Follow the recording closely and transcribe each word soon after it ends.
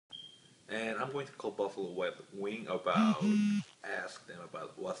and I'm going to call Buffalo Wild Wing about ask them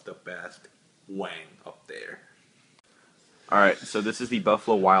about what's the best wang up there. Alright, so this is the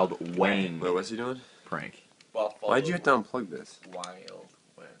Buffalo Wild Wang Wait, what's he doing? prank. Buffalo Why'd you have to unplug this? Wild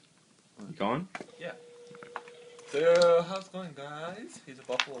Wang. You going? Yeah. So how's it going, guys? He's a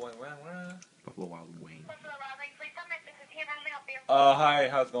Buffalo Wang Wang Wang. Buffalo Wild Wang. Hi,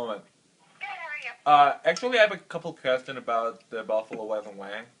 how's it going? Good, how are you? Actually, I have a couple questions about the Buffalo Wild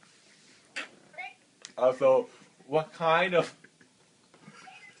Wang. So, what kind of...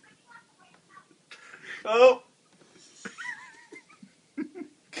 Oh!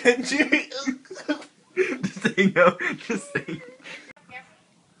 Can you... Just say no. Just say.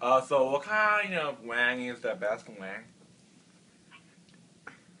 So what kind of wang is the best wang?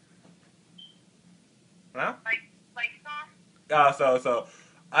 Huh? Like sauce? So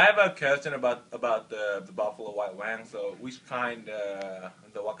I have a question about the Buffalo Wild Wang. So which kind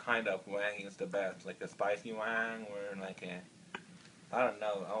what kind of wang is the best? Like a spicy wang or like a I don't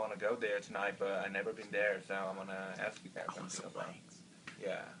know. I want to go there tonight, but I've never been there, so I'm gonna ask you guys something about.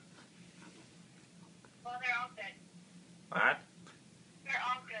 Yeah. Well, they're all good. What? They're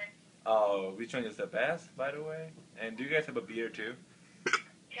all good. Oh, which one is the best, by the way? And do you guys have a beer too?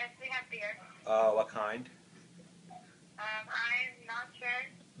 Yes, we have beer. What kind? I'm not sure.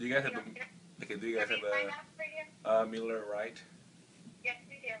 Do you guys have okay? Do you guys Can we find have out for you? a Miller Lite? Yes,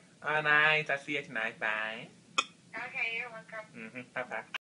 we do. Oh, nice. I'll see you tonight. Bye. Okay, you're welcome. Bye bye.